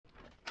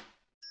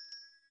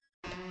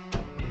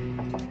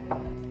I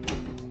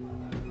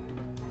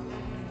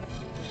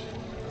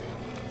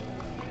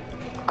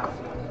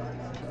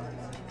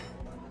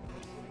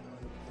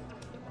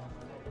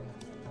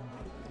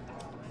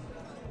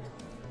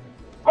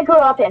grew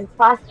up in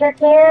foster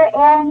care,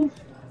 and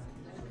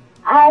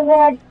I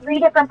had 3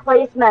 different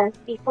placements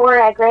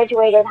before I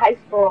graduated high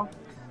school.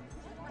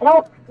 I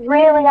don't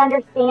really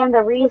understand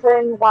the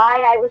reason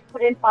why I was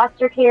put in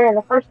foster care in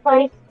the first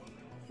place.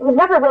 It was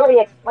never really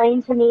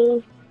explained to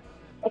me,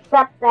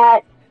 except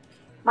that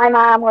my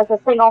mom was a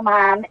single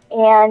mom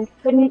and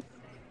couldn't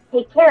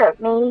take care of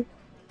me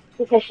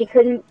because she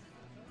couldn't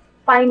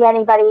find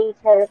anybody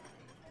to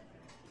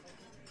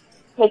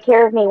take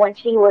care of me when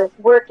she was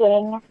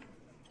working.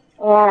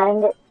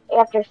 And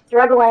after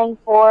struggling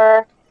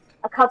for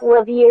a couple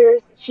of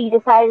years, she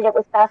decided it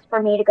was best for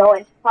me to go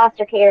into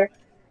foster care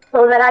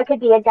so that I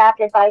could be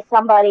adopted by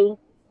somebody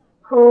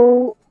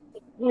who,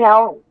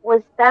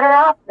 was better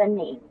off than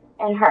me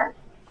and her.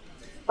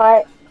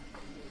 But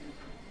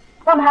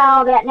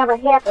somehow that never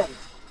happened.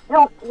 I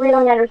don't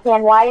really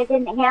understand why it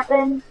didn't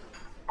happen.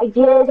 I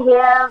did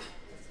have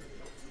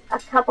a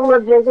couple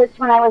of visits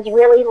when I was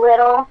really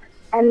little,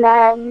 and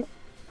then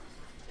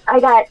I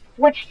got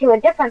switched to a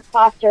different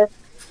foster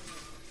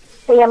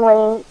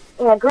family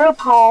in a group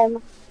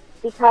home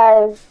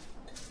because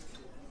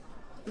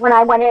when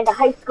I went into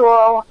high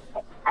school,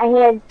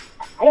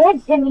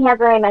 didn't have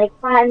very many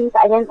friends.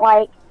 I didn't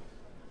like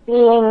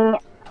being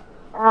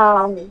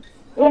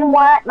didn't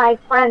want my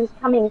friends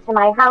coming to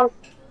my house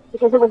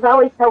because it was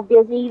always so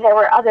busy. There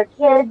were other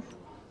kids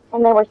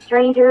and there were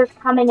strangers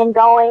coming and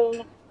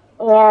going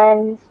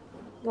and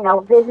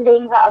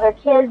visiting the other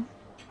kids.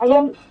 I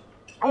didn't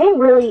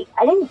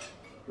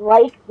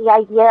like the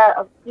idea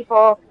of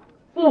people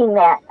seeing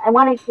that. I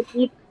wanted to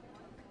keep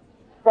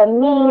the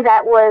me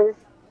that was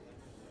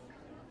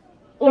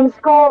in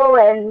school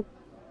and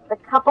the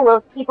couple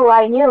of people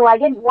I knew. I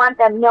didn't want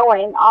them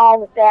knowing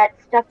all of that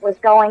stuff was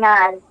going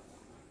on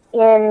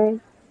in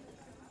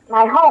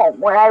my home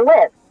where I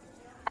lived.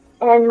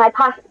 And my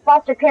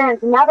foster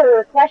parents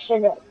never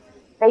questioned it.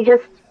 They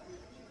just,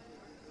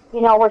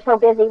 were so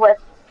busy with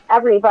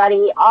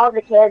everybody, all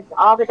the kids,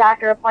 all the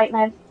doctor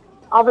appointments,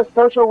 all the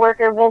social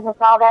worker visits,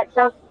 all that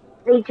stuff.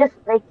 They just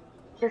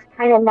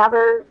kind of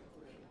never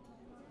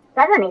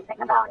said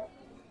anything about it.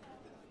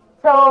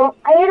 So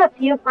I had a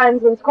few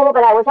friends in school,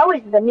 but I was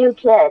always the new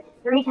kid.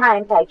 3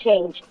 times I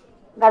changed.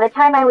 By the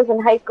time I was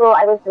in high school,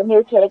 I was the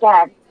new kid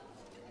again.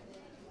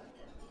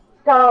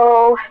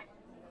 So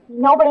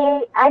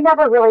I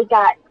never really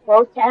got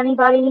close to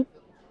anybody,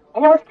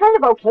 and it was kind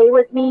of okay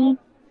with me.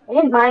 I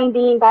didn't mind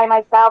being by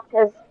myself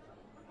because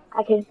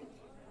I could,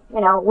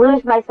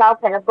 lose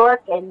myself in a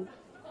book and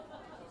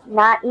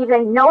not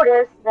even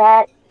notice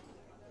that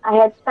I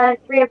had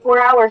spent 3 or 4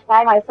 hours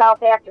by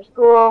myself after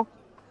school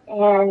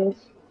and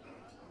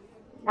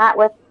not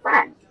with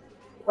friends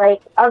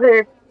like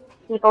other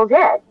people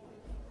did.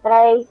 But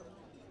I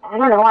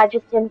don't know, I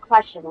just didn't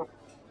question it.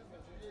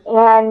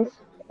 And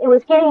it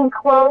was getting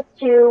close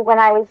to when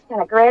I was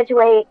going to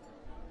graduate,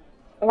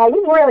 and I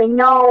didn't really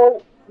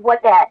know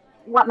what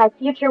my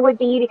future would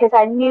be because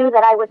I knew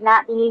that I would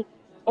not be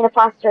in a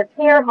foster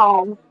care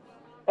home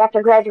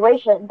after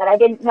graduation, but I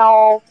didn't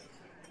know,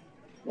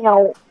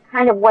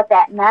 kind of what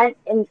that meant.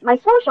 And my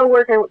social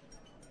worker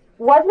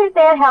wasn't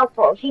that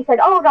helpful. She said,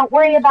 "Oh, don't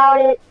worry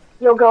about it.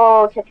 You'll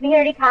go to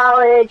community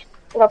college.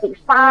 It'll be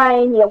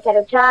fine. You'll get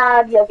a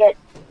job. You'll get,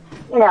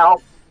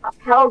 a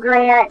Pell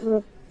Grant,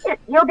 and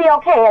you'll be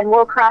okay, and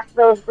we'll cross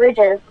those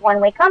bridges when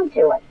we come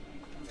to it."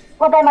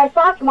 Well, by my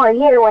sophomore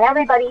year, when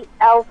everybody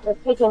else was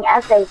taking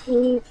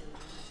SATs,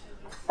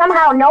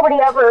 somehow nobody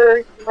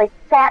ever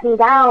sat me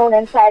down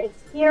and said,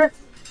 "Here's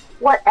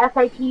what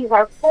SATs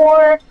are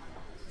for.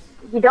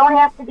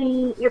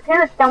 Your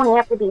parents don't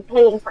have to be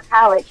paying for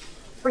college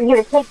for you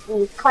to take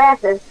these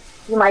classes.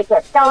 You might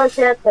get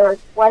scholarships or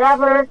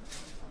whatever."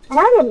 And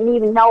I didn't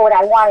even know what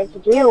I wanted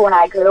to do when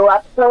I grew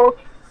up, so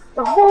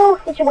the whole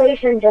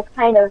situation just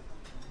kind of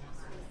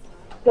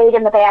stayed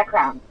in the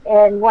background.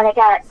 And when it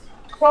got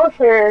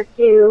closer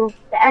to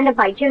the end of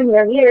my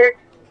junior year,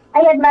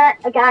 I had met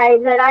a guy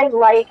that I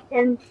liked,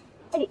 and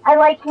I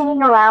liked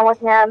hanging around with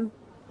him.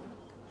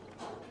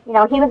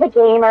 He was a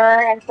gamer,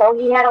 and so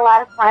he had a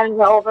lot of friends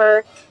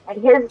over at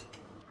his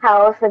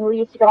house, and we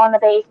used to go in the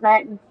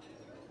basement and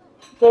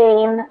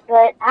game.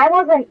 But I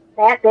wasn't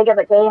that big of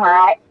a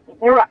gamer.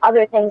 There were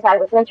other things I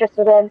was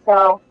interested in,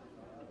 so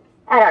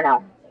I don't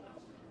know.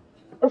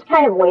 It was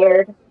kind of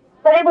weird.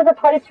 But it was a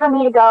place for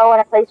me to go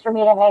and a place for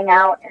me to hang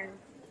out and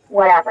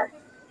whatever.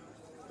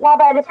 Well,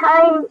 by the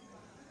time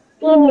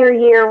senior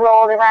year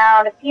rolled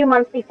around, a few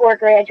months before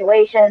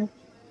graduation,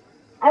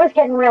 I was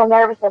getting real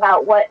nervous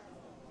about what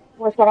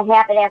was going to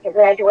happen after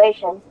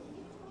graduation.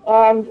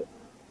 And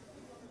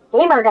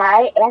gamer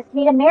guy asked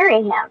me to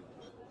marry him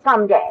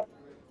someday.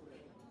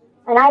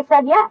 And I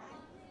said yes.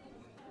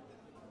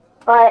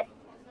 But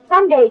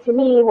someday to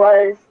me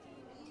was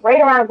right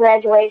around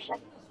graduation.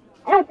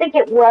 I don't think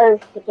it was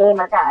the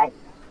gamer guy.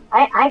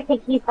 I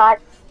think he thought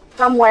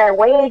somewhere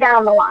way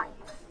down the line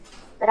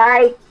that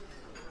I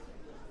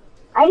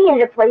I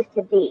needed a place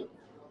to be.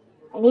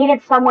 I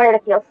needed somewhere to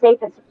feel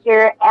safe and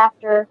secure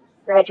after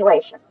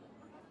graduation.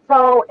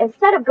 So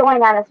instead of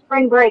going on a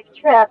spring break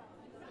trip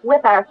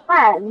with our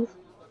friends,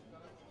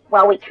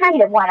 well, we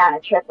kind of went on a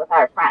trip with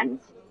our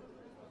friends.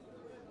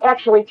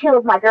 Actually, two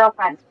of my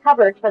girlfriends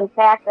covered for the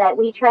fact that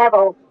we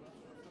traveled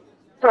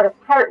sort of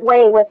part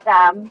way with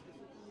them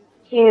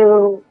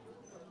to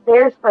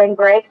their spring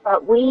break,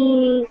 but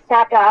we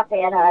stopped off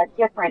in a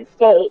different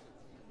state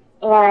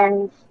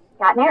and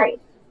got married.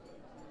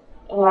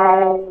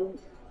 And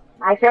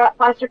my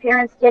foster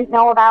parents didn't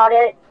know about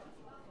it.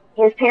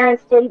 His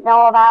parents didn't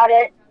know about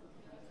it.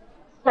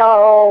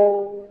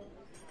 So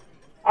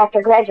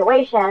after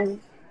graduation,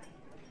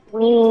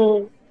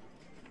 we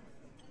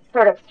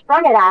sort of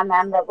sprung it on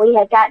them that we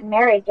had gotten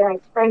married during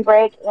spring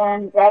break,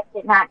 and that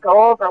did not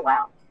go over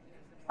well.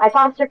 My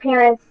foster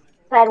parents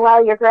said,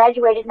 well, you're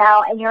graduated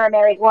now and you're a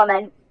married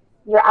woman.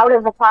 You're out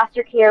of the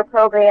foster care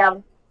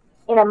program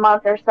in a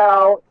month or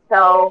so,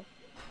 so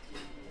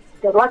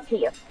good luck to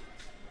you.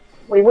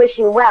 We wish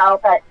you well,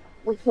 but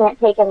we can't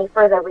take any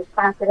further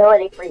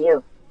responsibility for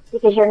you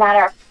because you're not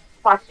our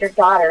foster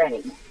daughter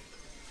anymore.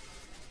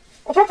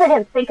 I guess I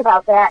didn't think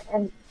about that,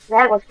 and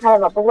that was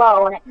kind of a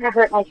blow, and it kind of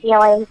hurt my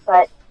feelings,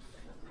 but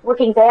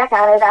looking back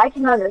on it, I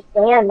can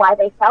understand why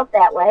they felt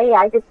that way.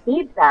 I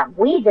deceived them.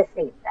 We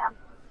deceived them.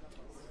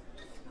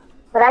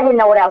 But I didn't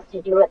know what else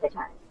to do at the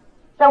time.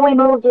 So we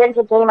moved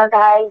into Gamer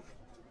Guy's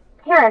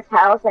parents'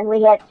 house, and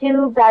we had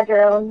 2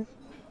 bedrooms.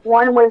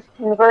 One was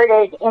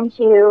converted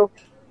into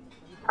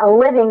a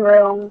living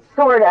room,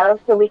 sort of,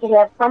 so we could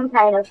have some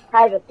kind of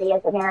privacy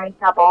as a married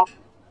couple.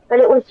 But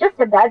it was just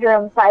a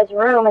bedroom-sized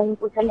room, and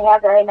we couldn't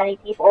have very many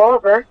people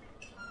over.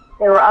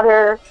 There were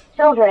other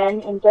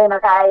children in Gamer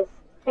Guy's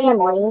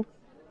family,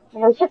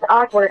 and it was just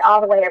awkward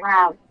all the way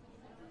around.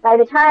 By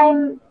the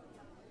time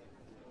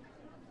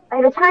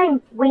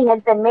we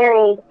had been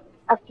married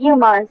a few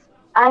months,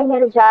 I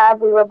had a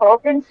job. We were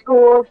both in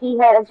school. He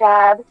had a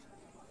job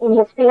in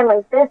his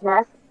family's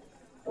business,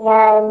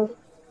 and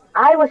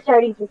I was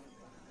starting to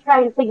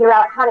try to figure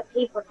out how to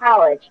pay for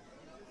college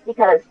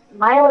because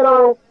my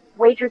little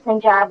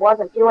waitressing job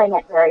wasn't doing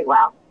it very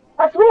well.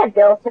 Plus, we had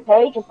bills to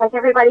pay just like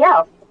everybody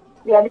else.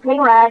 We had to pay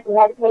rent. We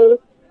had to pay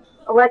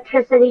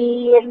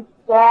electricity and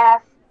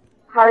gas,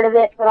 part of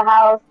it for the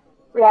house.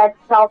 We had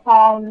cell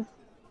phones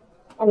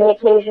and the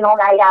occasional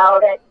night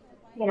out at,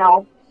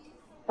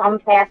 some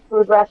fast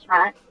food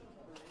restaurant.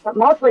 But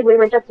mostly we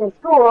were just in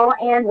school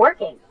and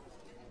working.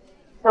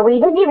 So we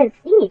didn't even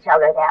see each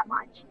other that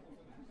much.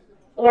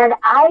 And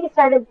I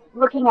started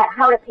looking at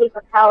how to pay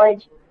for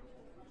college,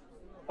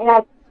 and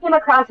I came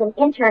across an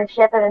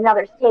internship in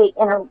another state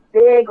in a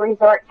big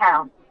resort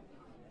town.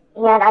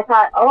 And I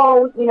thought,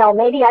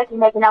 maybe I can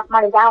make enough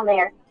money down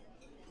there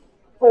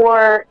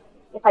for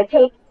if I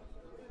take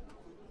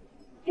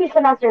 2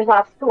 semesters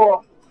off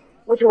school,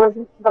 which was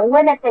the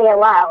limit they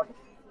allowed.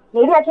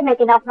 Maybe I can make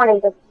enough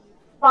money to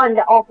fund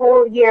a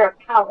whole year of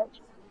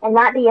college and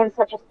not be in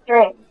such a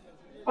strain.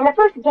 And the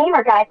first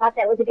Gamer Guy thought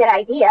that was a good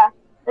idea,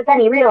 but then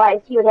he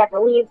realized he would have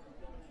to leave,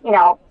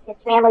 his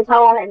family's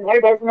home and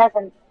their business,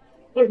 and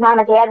his mom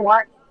and dad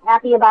weren't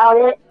happy about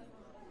it,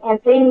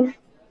 and things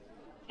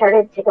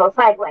started to go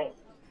sideways.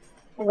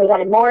 And we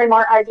got in more and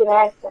more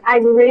arguments, and I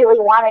really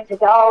wanted to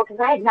go because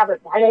I had never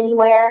been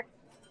anywhere.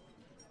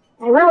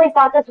 I really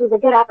thought this was a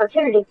good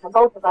opportunity for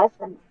both of us,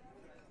 and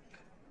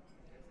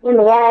in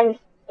the end,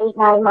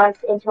 8-9 months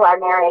into our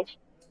marriage,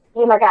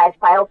 Gamer Guy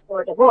filed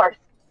for divorce,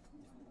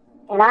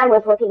 and I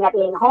was looking at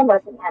being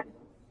homeless again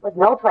with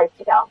no place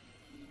to go.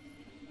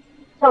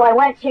 So I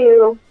went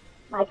to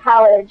my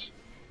college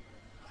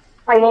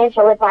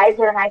financial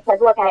advisor, and I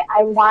said, look,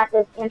 I want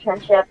this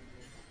internship.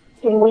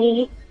 Can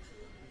we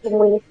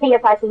see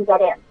if I can get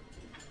in?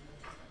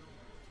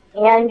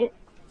 And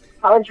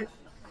college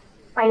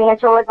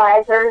financial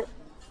advisor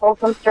pulled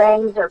some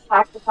strings or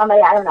talked to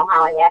somebody. I don't know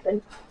how it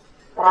happened,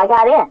 but I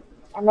got in.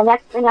 And the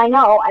next thing I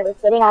know, I was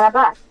sitting on a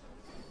bus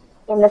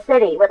in the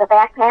city with a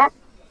backpack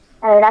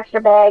and an extra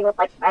bag with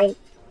like my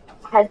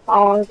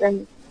headphones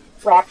and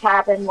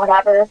laptop and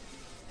whatever.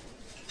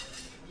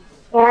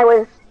 And I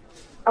was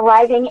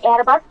arriving at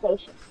a bus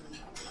station.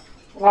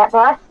 And that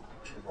bus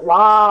was a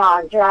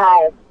long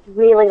drive,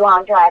 really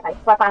long drive. I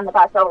slept on the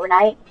bus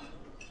overnight.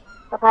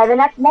 But by the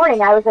next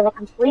morning, I was in a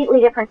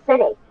completely different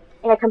city,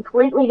 in a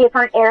completely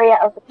different area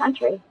of the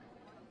country.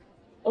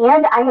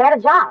 And I had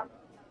a job.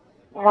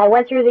 And I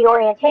went through the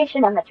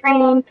orientation and the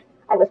training.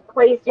 I was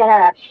placed in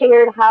a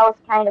shared house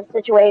kind of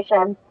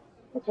situation,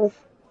 which is,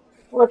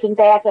 looking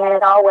back at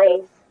it,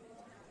 always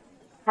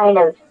kind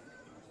of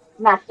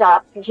messed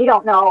up because you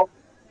don't know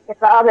if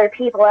the other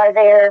people are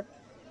there,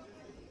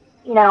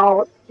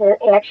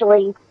 to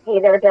actually pay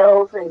their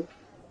bills and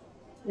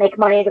make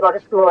money to go to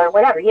school or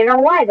whatever. You don't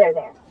know why they're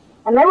there.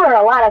 And there were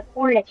a lot of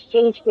foreign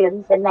exchange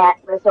students in that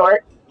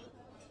resort.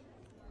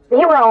 They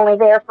were only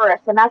there for a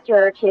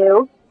semester or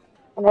 2,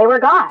 and they were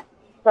gone.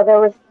 So there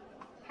was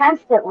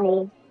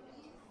constantly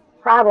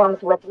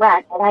problems with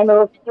rent, and I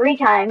moved 3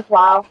 times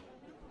while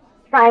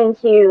trying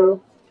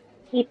to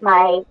keep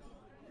my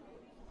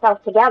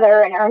myself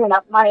together and earn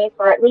enough money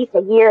for at least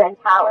a year in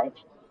college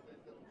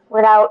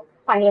without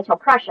financial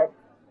pressure.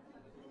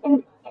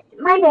 And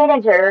my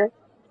manager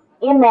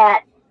in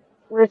that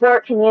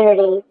resort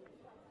community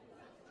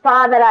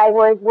saw that I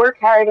would work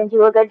hard and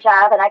do a good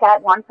job, and I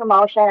got one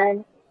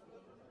promotion.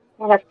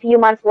 And a few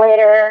months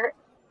later,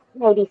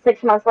 maybe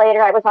 6 months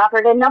later, I was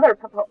offered another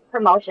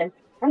promotion.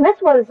 And this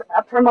was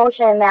a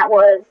promotion that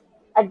was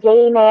a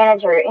day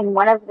manager in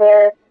one of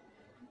their,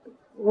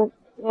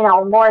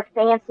 more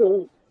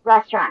fancy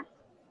restaurants.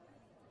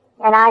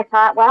 And I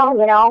thought,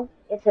 well,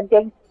 it's a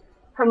big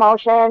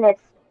promotion.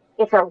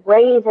 It's a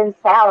raise in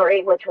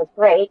salary, which was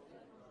great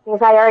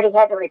because I already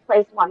had to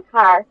replace one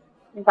car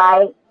and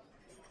buy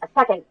a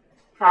second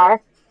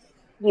car,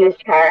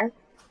 used car.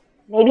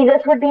 Maybe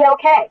this would be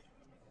okay.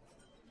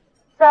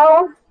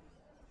 So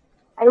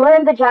I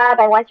learned the job.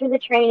 I went through the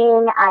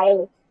training.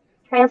 I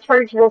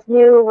transferred to this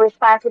new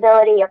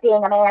responsibility of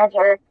being a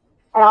manager.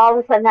 And all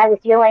of a sudden I was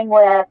dealing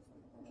with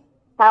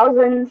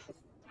thousands,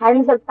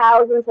 tens of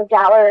thousands of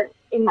dollars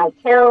in my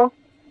till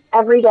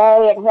every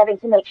day and having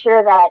to make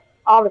sure that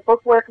all the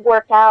bookwork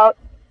worked out.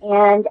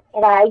 And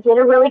I did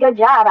a really good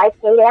job. I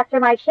stayed after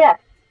my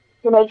shift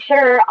to make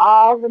sure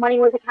all the money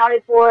was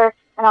accounted for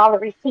and all the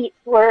receipts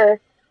were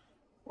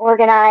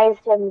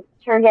organized and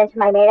turned into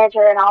my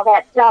manager and all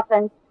that stuff.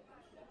 And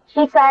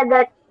she said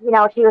that,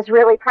 she was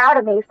really proud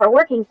of me for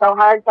working so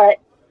hard, but,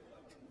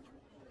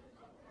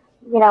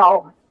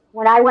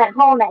 when I went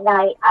home at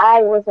night,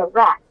 I was a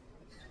wreck.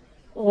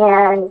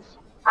 And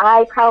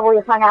I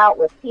probably hung out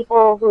with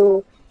people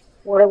who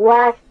were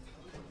less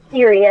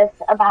serious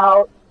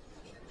about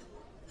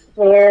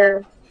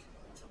their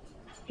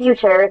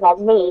future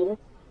than me,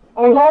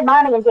 and had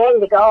mommy and daddy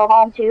to go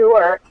home to,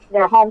 or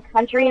their home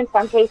country in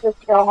some cases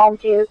to go home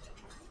to.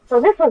 So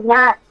this was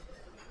not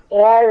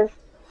as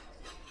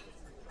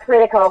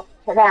critical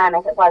to them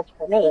as it was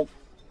for me,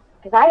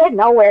 because I had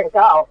nowhere to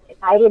go if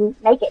I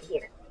didn't make it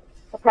here.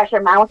 The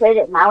pressure mounted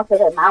and mounted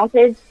and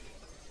mounted.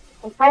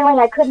 And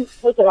finally I couldn't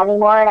take it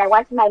anymore, and I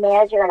went to my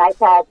manager and I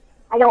said,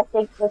 I don't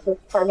think this is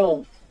for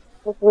me.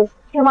 This is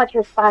too much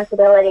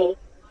responsibility,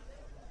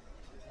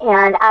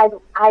 and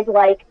I'd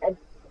like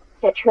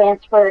to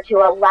transfer to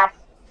a less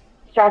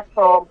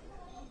stressful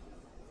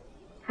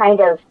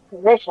kind of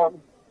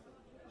position.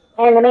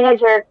 And the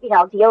manager,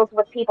 deals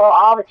with people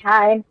all the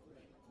time.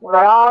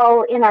 We're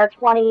all in our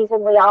 20s,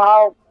 and we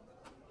all,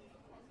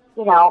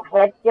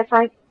 had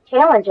different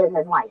challenges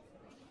in life.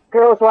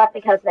 Girls left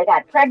because they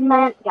got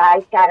pregnant,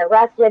 guys got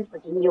arrested for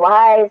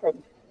DUIs,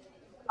 and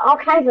all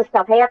kinds of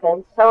stuff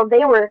happened. So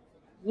they were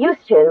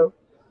used to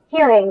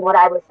hearing what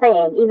I was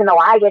saying, even though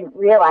I didn't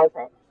realize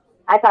it.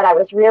 I thought I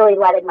was really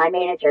letting my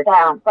manager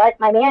down. But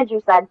my manager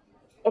said,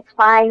 it's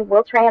fine,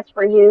 we'll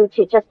transfer you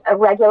to just a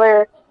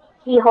regular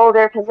key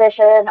holder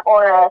position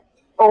or a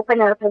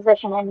opener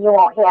position, and you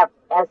won't have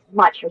as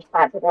much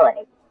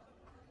responsibility.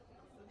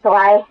 So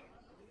I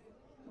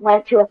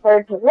went to a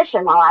third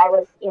position while I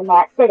was in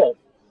that city.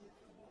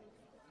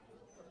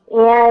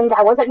 And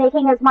I wasn't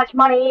making as much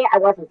money. I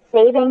wasn't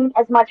saving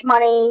as much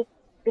money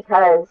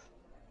because,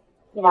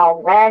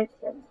 rent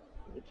and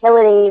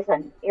utilities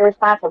and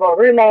irresponsible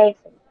roommates.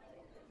 And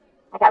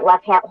I got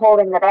left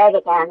holding the bag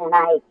again. And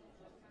I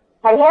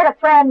had a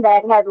friend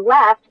that had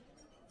left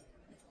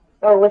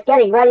or was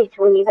getting ready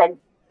to leave and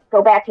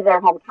go back to their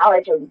home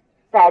college, and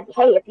said,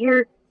 hey, if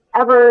you're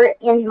ever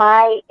in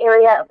my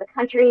area of the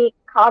country,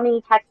 call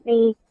me, text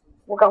me,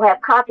 we'll go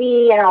have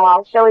coffee,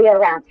 I'll show you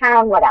around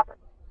town, whatever.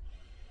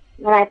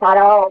 And I thought,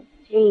 oh,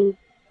 gee,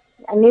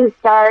 a new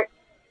start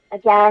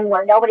again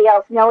where nobody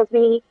else knows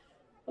me,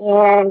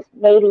 and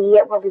maybe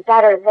it will be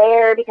better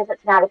there because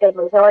it's not a big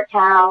resort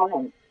town.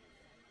 And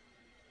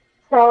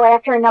so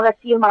after another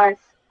few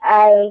months,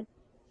 I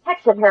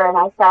texted her and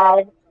I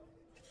said,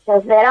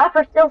 does that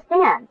offer still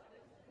stand?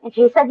 And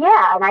she said,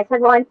 yeah. And I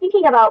said, well, I'm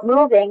thinking about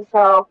moving,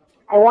 so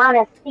I want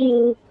to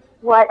see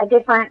what a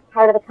different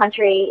part of the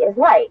country is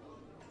like.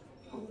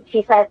 And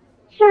she said,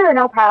 sure,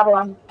 no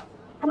problem.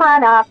 Come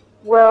on up.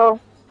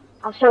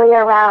 I'll show you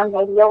around.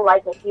 Maybe you'll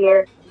like it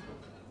here.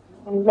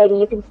 And maybe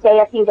you can stay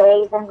a few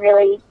days and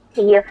really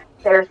see if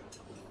there's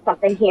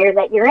something here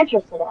that you're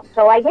interested in.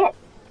 So I did.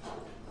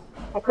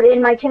 I put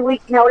in my 2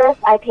 weeks notice.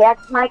 I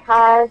packed my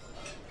car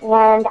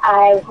and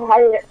I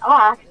headed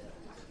off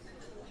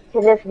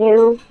to this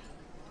new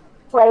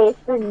place,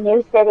 a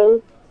new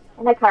city,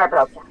 and the car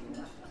broke down.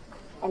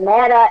 And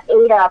that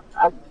ate up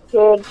a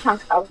big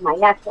chunk of my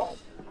nest egg.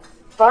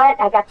 But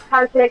I got the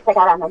car fixed. I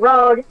got on the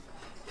road.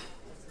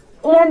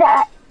 And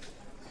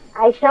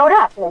I showed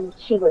up, and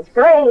she was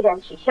great,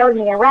 and she showed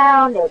me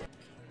around, and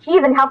she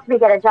even helped me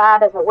get a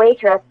job as a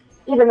waitress,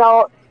 even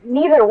though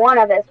neither one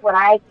of us, when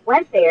I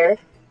went there,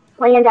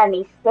 planned on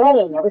me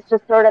staying. It was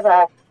just sort of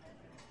a,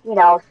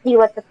 see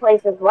what the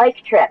place is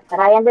like trip, but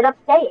I ended up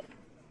staying.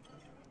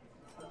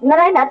 And then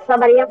I met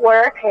somebody at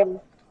work, and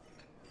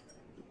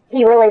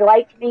he really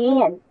liked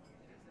me, and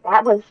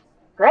that was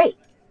great.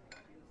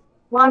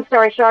 Long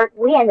story short,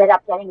 we ended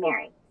up getting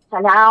married. So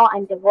now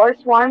I'm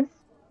divorced once.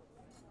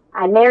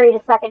 I'm married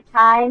a second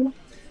time,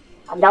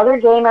 another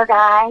gamer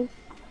guy,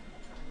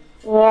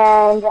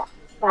 And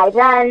by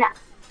then,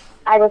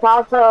 I was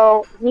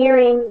also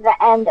nearing the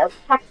end of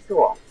tech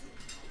school.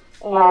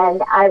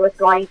 And I was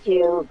going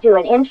to do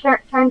an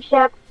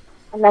internship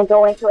and then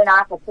go into an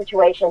office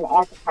situation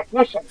as a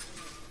technician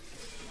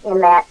in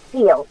that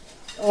field.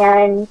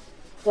 And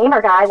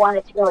gamer guy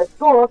wanted to go to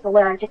school to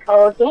learn to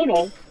code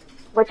gaming,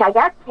 which I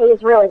guess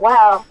pays really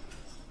well,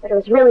 but it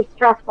was really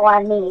stressful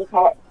on me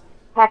to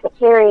have to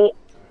carry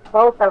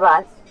both of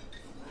us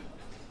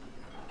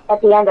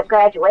at the end of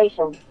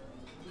graduation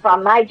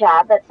from my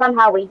job, but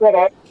somehow we did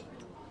it.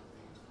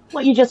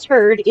 What you just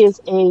heard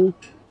is a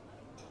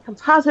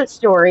composite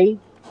story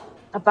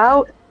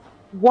about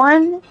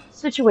one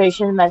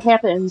situation that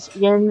happens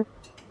in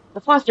the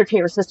foster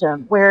care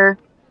system where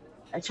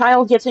a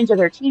child gets into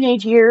their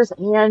teenage years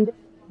and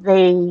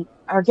they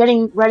are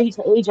getting ready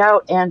to age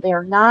out and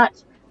they're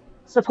not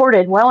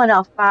supported well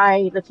enough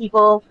by the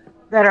people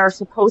that are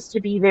supposed to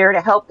be there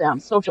to help them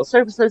social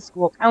services,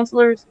 school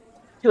counselors,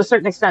 to a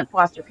certain extent,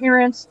 foster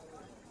parents.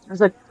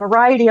 There's a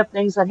variety of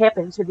things that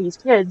happen to these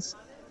kids,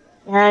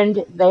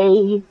 and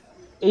they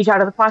age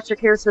out of the foster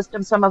care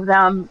system. Some of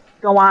them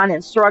go on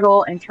and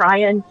struggle and try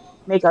and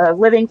make a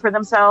living for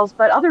themselves,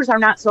 but others are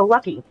not so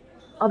lucky.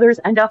 Others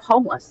end up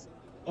homeless.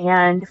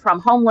 And from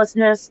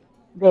homelessness,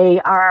 they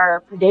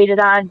are predated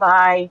on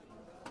by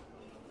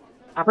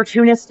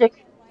opportunistic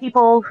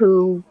people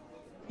who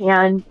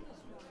can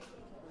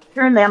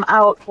turn them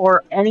out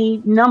for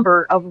any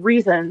number of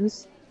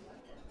reasons,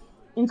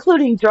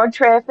 including drug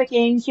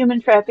trafficking,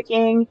 human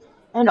trafficking,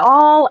 and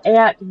all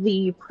at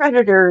the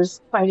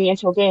predator's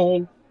financial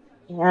gain.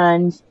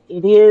 And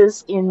it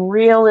is in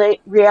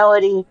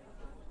reality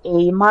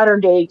a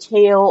modern day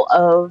tale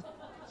of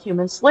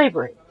human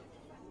slavery.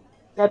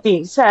 That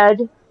being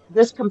said,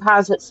 this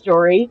composite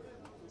story,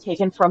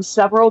 taken from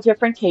several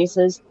different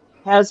cases,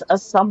 has a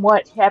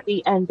somewhat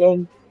happy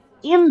ending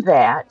in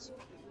that,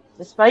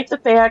 despite the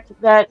fact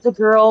that the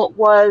girl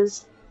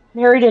was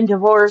married and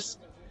divorced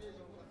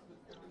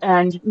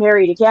and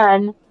married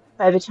again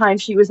by the time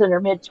she was in her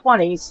mid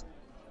 20s,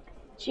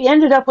 she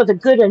ended up with a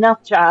good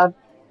enough job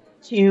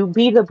to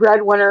be the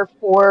breadwinner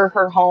for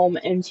her home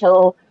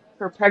until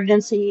her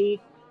pregnancy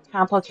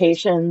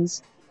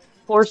complications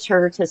forced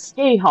her to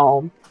stay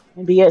home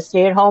and be a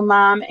stay at home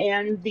mom.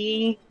 And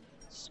the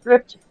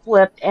script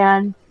flipped,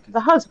 and the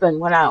husband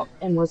went out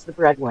and was the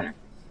breadwinner.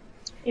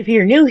 If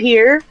you're new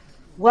here,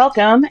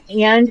 welcome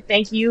and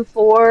thank you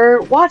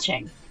for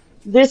watching.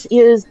 This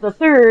is the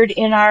third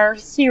in our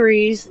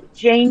series,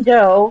 Jane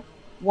Doe,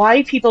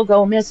 Why People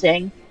Go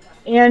Missing.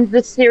 And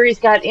this series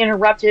got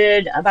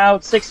interrupted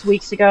about 6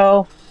 weeks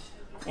ago,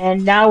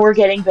 and now we're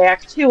getting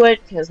back to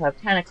it because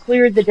I've kind of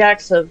cleared the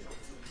decks of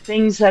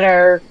things that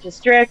are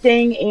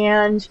distracting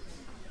and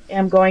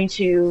am going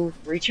to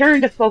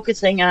return to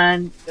focusing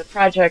on the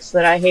projects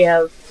that I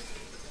have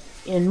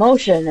in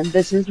motion, and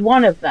this is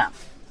one of them.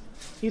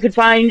 You can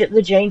find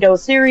the Jane Doe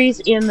series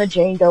in the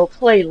Jane Doe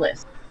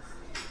playlist.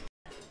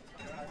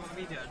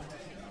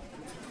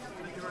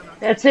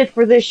 That's it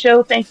for this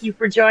show. Thank you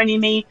for joining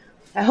me.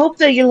 I hope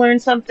that you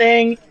learned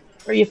something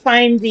or you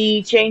find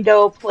the Jane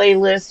Doe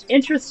playlist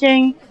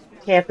interesting.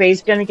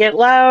 Cafe's going to get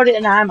loud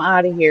and I'm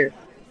out of here.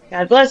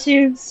 God bless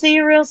you. See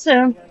you real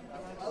soon.